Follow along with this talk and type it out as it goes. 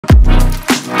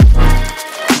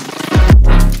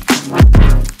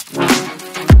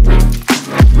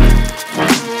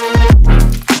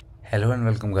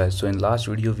guys, so in last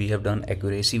video we have done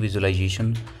accuracy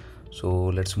visualization. So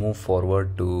let's move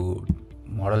forward to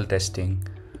model testing.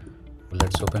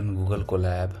 Let's open Google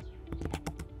Colab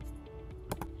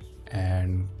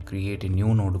and create a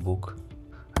new notebook.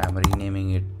 I am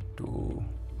renaming it to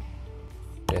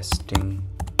testing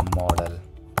model.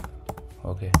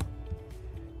 Okay,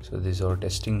 so this is our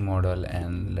testing model,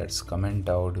 and let's comment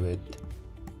out with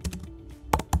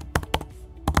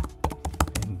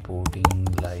importing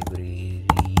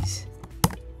libraries,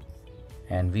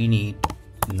 and we need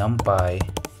numpy,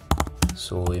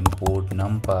 so import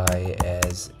numpy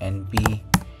as np,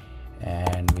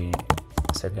 and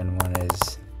second one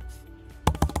is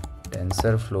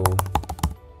TensorFlow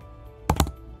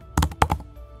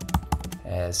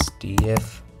as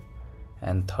tf,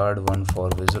 and third one for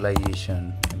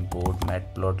visualization import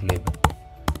matplotlib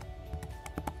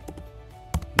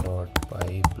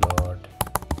 .pyplot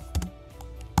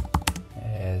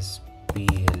as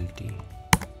plt.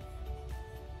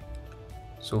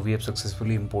 So we have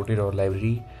successfully imported our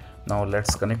library. Now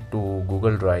let's connect to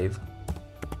Google Drive.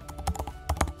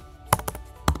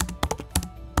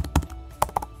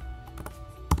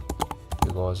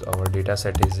 Because our data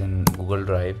set is in Google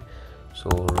Drive, so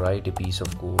write a piece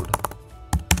of code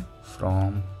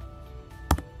from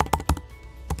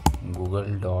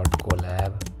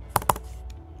google.colab.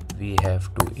 We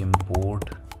have to import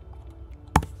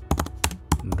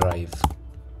drive,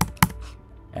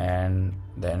 and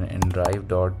then in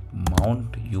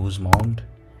drive.mount use mount,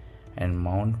 and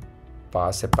mount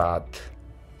pass a path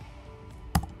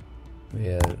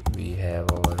where we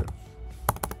have our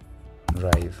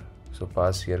drive. So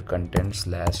pass here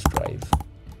content/drive.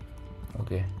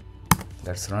 Okay,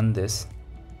 let's run this.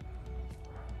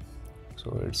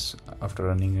 So it's after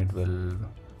running it will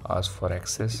ask for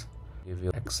access. Give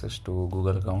you access to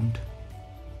Google account.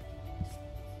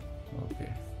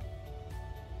 Okay,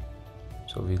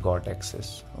 so we got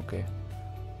access. Okay,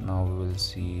 now we will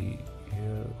see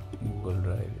here Google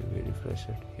Drive. We refresh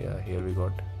it. Yeah, here we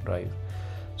got drive.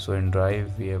 So in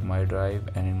drive we have my drive,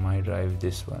 and in my drive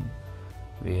this one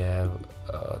we have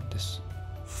this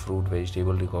fruit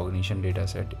vegetable recognition data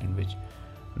set, in which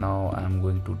now I am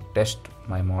going to test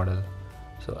my model.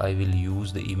 So I will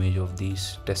use the image of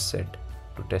this test set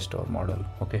to test our model.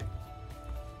 Okay,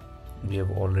 we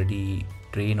have already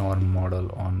trained our model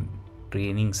on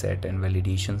training set and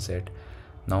validation set.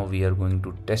 Now we are going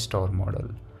to test our model.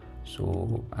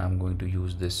 So I am going to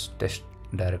use this test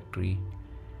directory,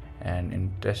 and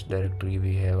in test directory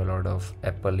we have a lot of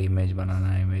apple image,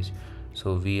 banana image.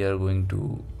 So we are going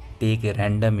to take a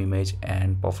random image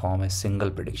and perform a single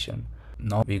prediction.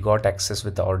 Now we got access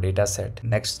with our data set.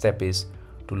 Next step is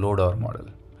to load our model.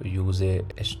 So use a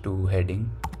h2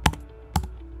 heading.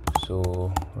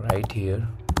 So right here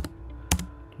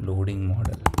loading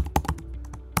model.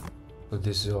 So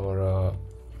this is our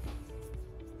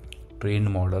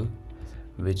trained model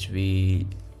which we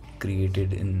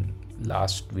created in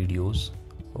last videos.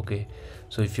 Okay,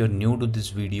 so if you're new to this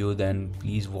video, then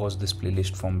please watch this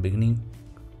playlist from beginning.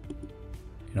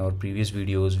 In our previous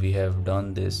videos we have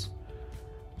done this.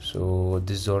 So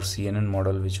this is our CNN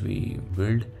model which we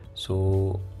build.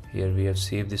 So here we have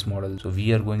saved this model. So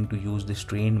we are going to use this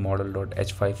trained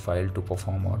model.h5 file to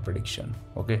perform our prediction.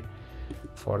 Okay,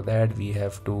 for that we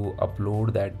have to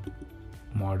upload that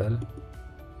model.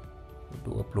 To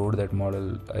upload that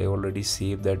model, I already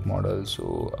saved that model,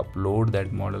 so upload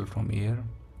that model from here.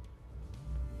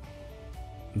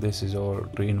 This is our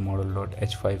trained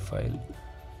model.h5 file.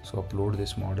 So upload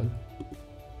this model.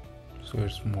 So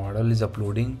its model is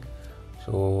uploading.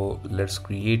 So let's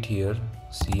create here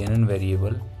CNN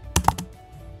variable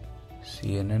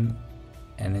CNN,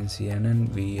 and in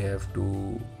CNN we have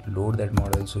to load that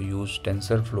model. So use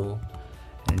TensorFlow,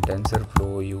 and in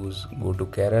TensorFlow go to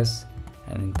Keras,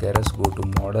 and in Keras go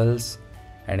to models,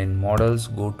 and in models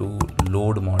go to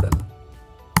load model,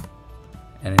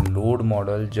 and in load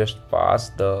model just pass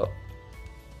the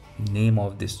name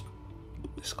of this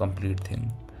complete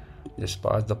thing. Just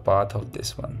pass the path of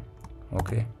this one.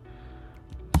 Okay,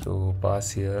 so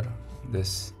pass here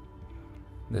this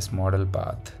model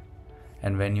path,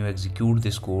 and when you execute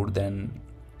this code, then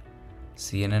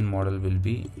CNN model will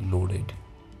be loaded.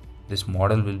 This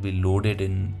model will be loaded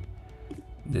in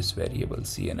this variable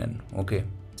CNN. Okay,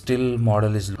 still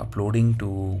model is uploading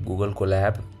to Google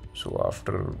Colab. So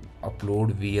after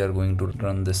upload we are going to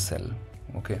run this cell.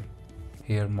 Okay,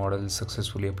 here model is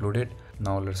successfully uploaded.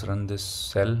 Now let's run this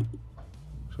cell.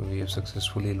 So we have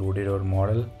successfully loaded our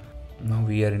model. Now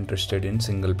we are interested in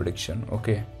single prediction.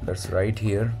 Okay, let's write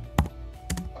here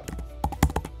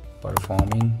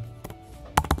performing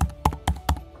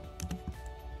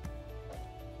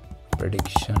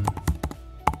prediction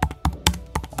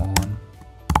on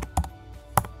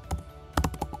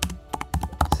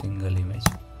single image.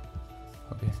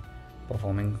 Okay,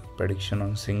 performing prediction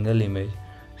on single image.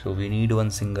 So we need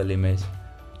one single image.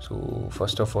 So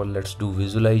first of all, let's do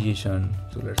visualization.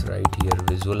 So let's write here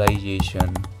visualization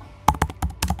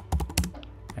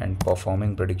and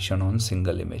performing prediction on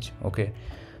single image. Okay,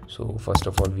 so first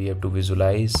of all, we have to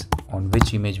visualize on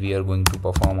which image we are going to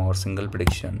perform our single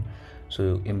prediction.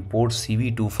 So import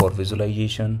CV2 for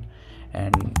visualization,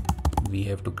 and we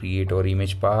have to create our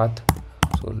image path.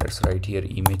 So let's write here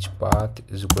image path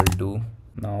is equal to,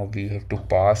 now we have to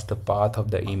pass the path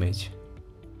of the image.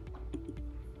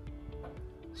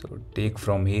 So take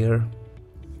from here.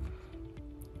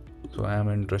 So I am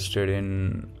interested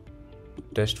in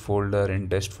test folder. In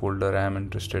test folder I am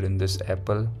interested in this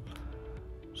apple.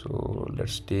 So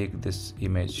let's take this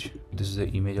image. This is the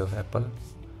image of apple.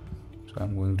 So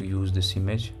I'm going to use this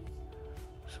image.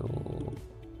 So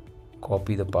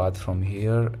copy the path from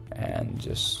here and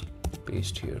just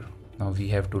paste here. Now we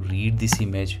have to read this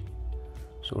image.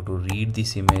 So to read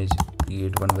this image,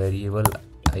 create one variable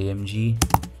img,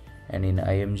 and in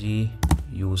img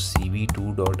use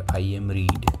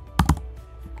cv2.imread,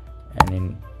 and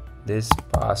in this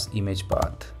pass image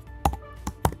path.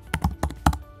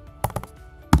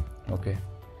 Okay,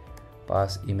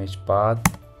 pass image path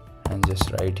and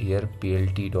just write here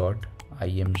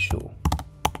plt.imshow,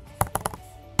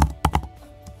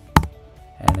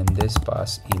 and in this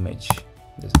pass image,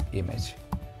 this image.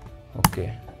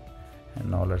 Okay, and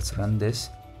now let's run this.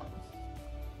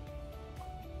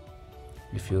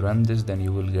 If you run this, then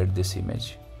you will get this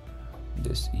image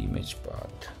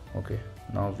path. Okay,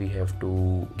 now we have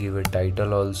to give a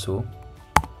title also.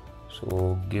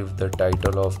 So give the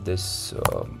title of this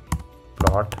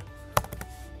plot.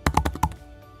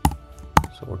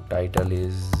 So title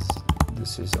is,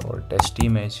 this is our test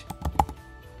image,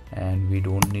 and we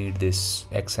don't need this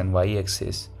x and y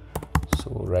axis.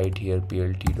 So write here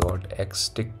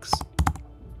plt.xsticks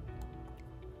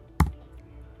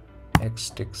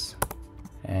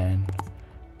and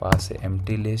pass a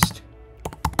empty list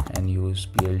and use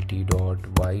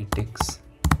plt.yticks,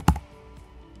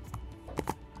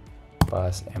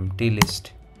 pass empty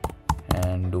list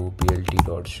and do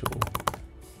plt.show.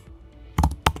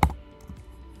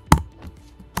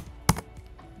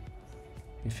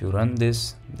 If you run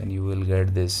this, then you will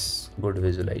get this good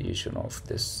visualization of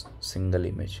this single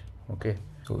image. Okay,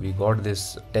 so we got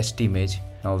this test image.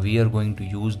 Now we are going to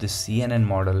use this CNN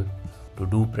model to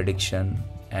do prediction,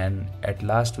 and at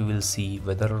last we will see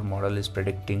whether our model is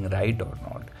predicting right or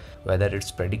not, whether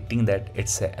it's predicting that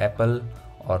it's an apple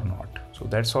or not. So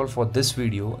that's all for this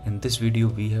video. In this video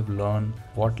we have learned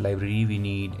what library we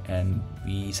need, and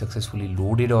we successfully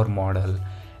loaded our model,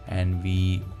 and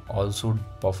we also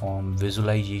perform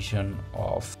visualization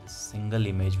of single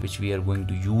image which we are going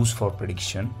to use for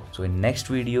prediction. So in next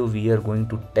video we are going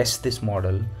to test this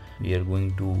model. We are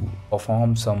going to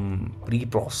perform some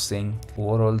pre-processing.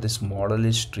 Overall, this model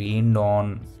is trained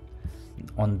on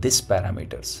these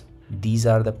parameters. These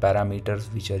are the parameters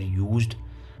which are used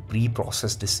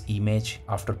pre-process this image.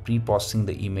 After pre-processing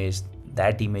the image,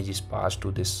 that image is passed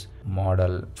to this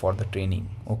model for the training.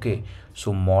 Okay,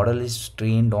 so model is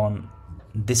trained on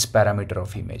this parameter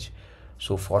of image.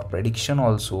 So for prediction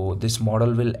also, this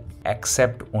model will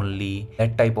accept only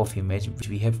that type of image which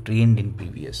we have trained in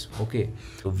previous. Okay,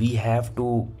 so we have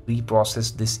to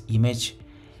pre-process this image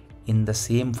in the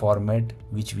same format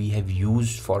which we have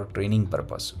used for training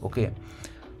purpose. Okay,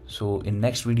 so in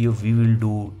next video we will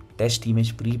do test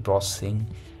image pre-processing,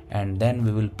 and then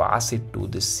we will pass it to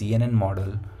this CNN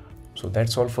model. So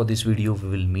that's all for this video. We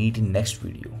will meet in next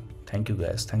video. Thank you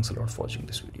guys. Thanks a lot for watching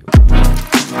this video.